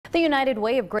The United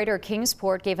Way of Greater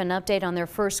Kingsport gave an update on their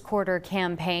first quarter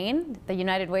campaign. The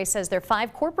United Way says their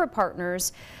 5 corporate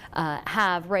partners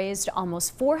have raised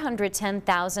almost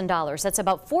 $410,000. That's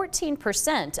about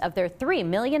 14% of their $3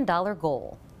 million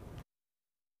goal.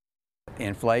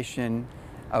 Inflation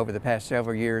over the past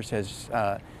several years has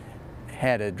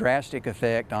had a drastic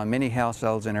effect on many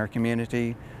households in our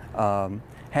community.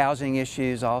 Housing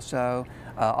issues also.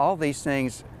 All these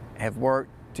things have worked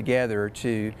together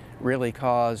to really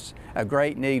cause a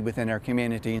great need within our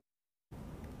community.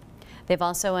 They've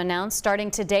also announced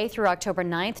starting today through October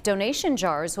 9th, donation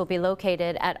jars will be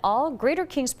located at all Greater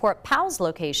Kingsport PALS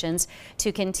locations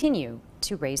to continue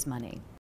to raise money.